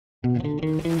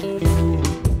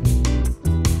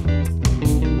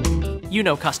You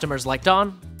know customers like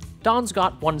Don. Don's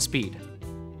got one speed: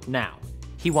 now.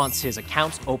 He wants his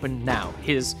accounts opened now,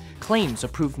 his claims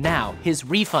approved now, his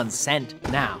refunds sent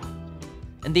now.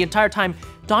 And the entire time,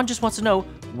 Don just wants to know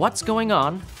what's going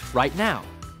on right now.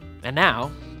 And now,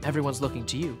 everyone's looking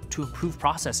to you to improve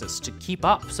processes, to keep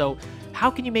up. So how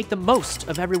can you make the most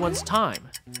of everyone's time?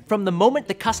 From the moment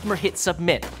the customer hits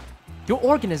submit, your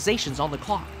organization's on the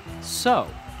clock. So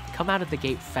come out of the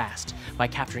gate fast by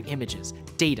capturing images,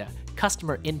 data,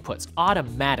 customer inputs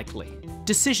automatically.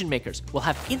 Decision makers will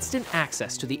have instant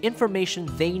access to the information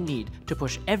they need to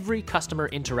push every customer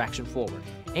interaction forward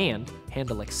and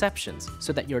handle exceptions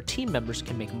so that your team members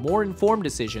can make more informed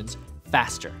decisions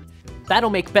faster. That'll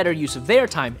make better use of their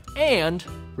time and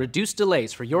reduce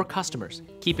delays for your customers,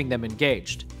 keeping them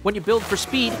engaged. When you build for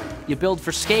speed, you build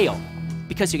for scale,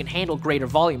 because you can handle greater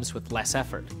volumes with less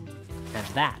effort. And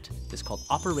that is called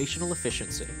operational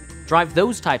efficiency. Drive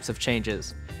those types of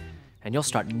changes, and you'll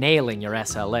start nailing your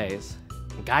SLAs.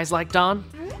 And guys like Don,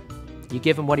 you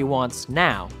give him what he wants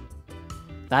now,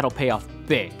 that'll pay off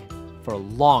big for a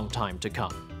long time to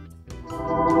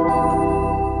come.